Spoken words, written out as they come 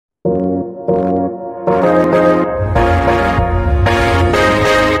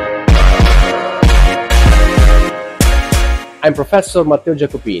I'm Professor Matteo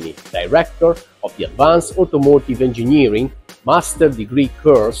Giacopini, Director of the Advanced Automotive Engineering Master Degree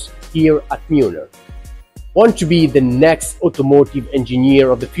course here at MUNER. Want to be the next automotive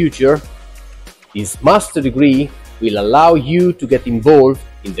engineer of the future? This master degree will allow you to get involved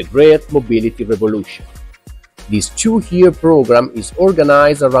in the great mobility revolution. This two-year program is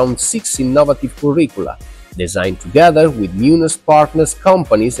organized around 6 innovative curricula, designed together with MUNER's partners,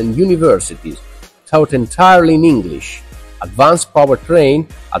 companies and universities, taught entirely in English: Advanced Powertrain,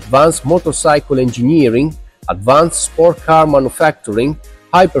 Advanced Motorcycle Engineering, Advanced Sport Car Manufacturing,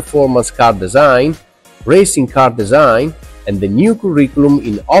 High Performance Car Design, Racing Car Design, and the new curriculum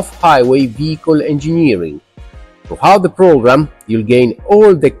in Off-Highway Vehicle Engineering. Throughout the program, you'll gain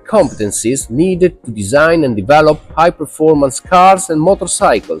all the competencies needed to design and develop high-performance cars and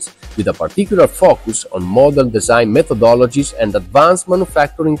motorcycles, with a particular focus on model design methodologies and advanced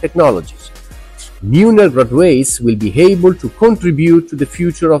manufacturing technologies. MUNER graduates will be able to contribute to the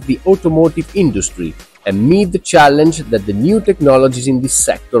future of the automotive industry and meet the challenge that the new technologies in this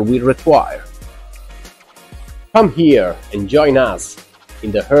sector will require. Come here and join us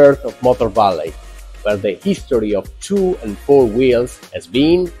in the heart of Motor Valley, where the history of 2 and 4 wheels has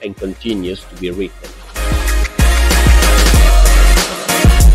been and continues to be written.